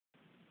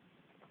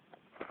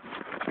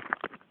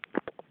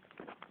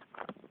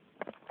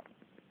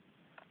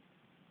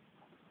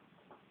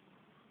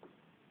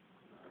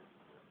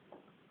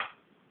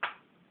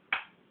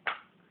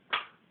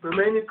The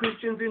many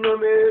Christians in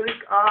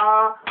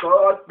America,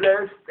 God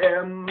bless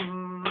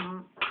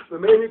them. The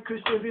many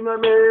Christians in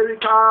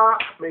America,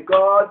 may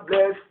God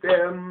bless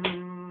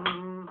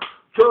them.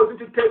 Chosen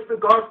to take the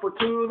gospel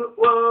to the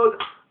world,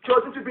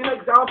 chosen to be an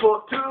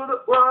example to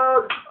the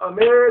world.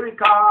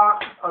 America,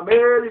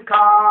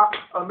 America,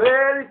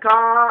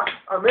 America,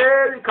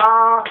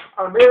 America,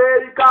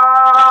 America,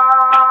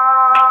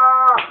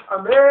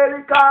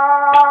 America,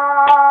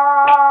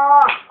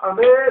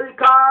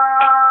 America,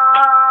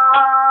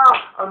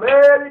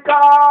 America.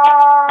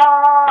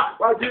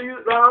 Why do you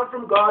run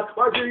from God?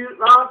 Why do you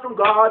run from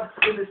God?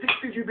 In the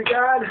 60s you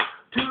began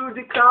to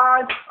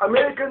decline.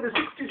 America, in the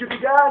 60s you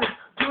began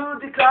to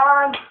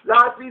decline.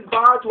 Life is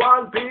but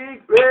one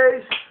big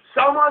race.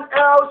 Someone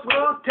else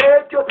will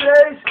take your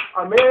place.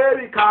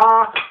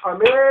 America,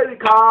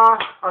 America,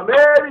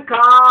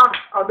 America,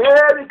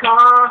 America,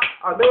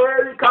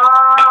 America,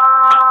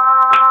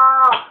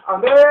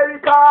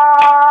 America,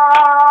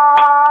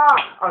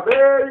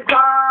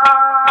 America,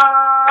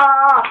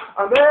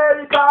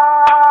 America.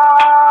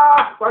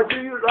 Why do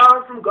you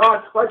run from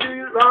God? Why do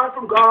you run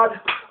from God?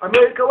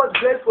 America was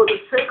blessed for the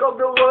sake of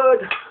the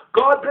word.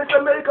 God bless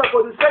America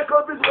for the sake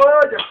of His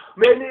word.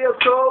 Many have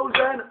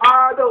chosen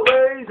other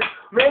ways.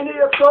 Many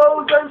have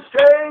chosen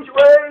strange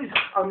ways.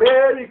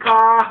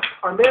 America,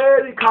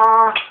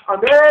 America,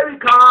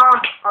 America,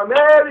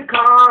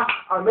 America,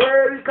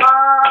 America,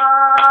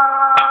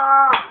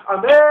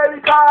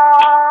 America,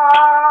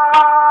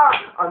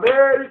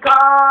 America,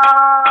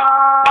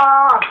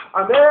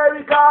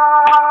 America.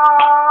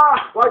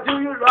 Why do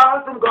you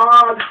run from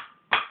God?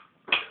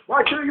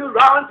 Why do you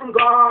run from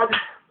God?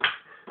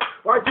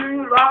 Why do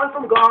you run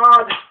from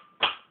God?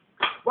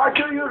 Why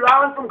do you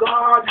run from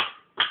God?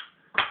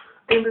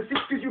 In the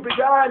 60s you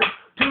began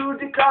to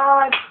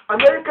decline.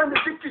 America, in the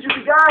 60s you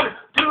began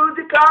to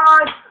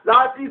decline.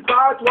 Life is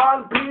but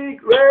one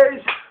big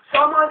race.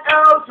 Someone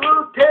else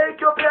will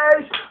take your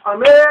place.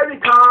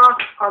 America,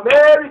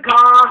 America,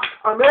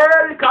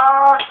 America,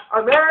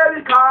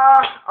 America,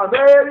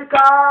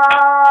 America,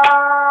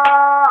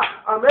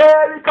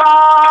 America,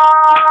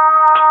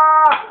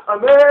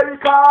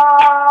 America,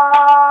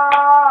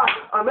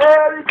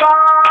 America.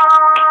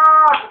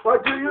 Why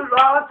do you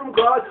run from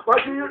God? Why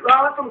do you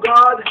run from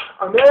God?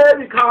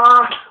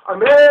 America,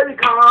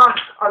 America,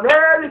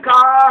 America,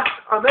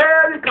 America,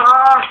 America,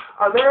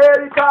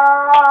 America,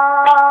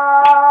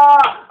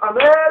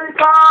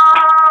 America,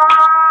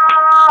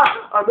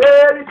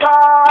 America,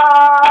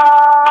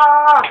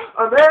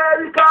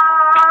 America,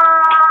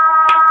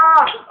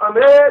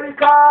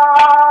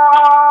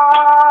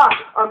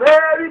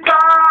 America,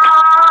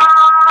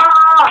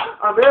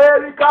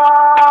 America,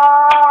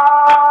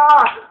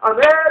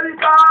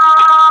 America.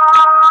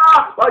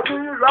 Why do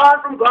you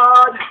run from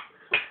God?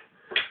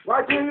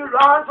 Why do you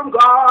run from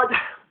God?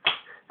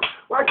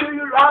 Why do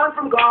you run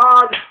from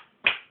God?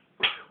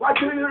 Why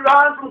do you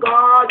run from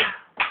God?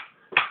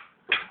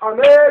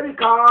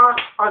 America,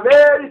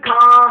 America,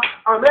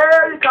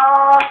 America,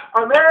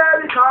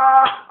 America,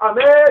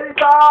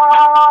 America,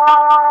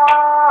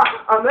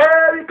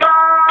 America,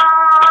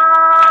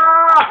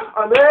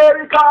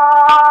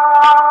 America.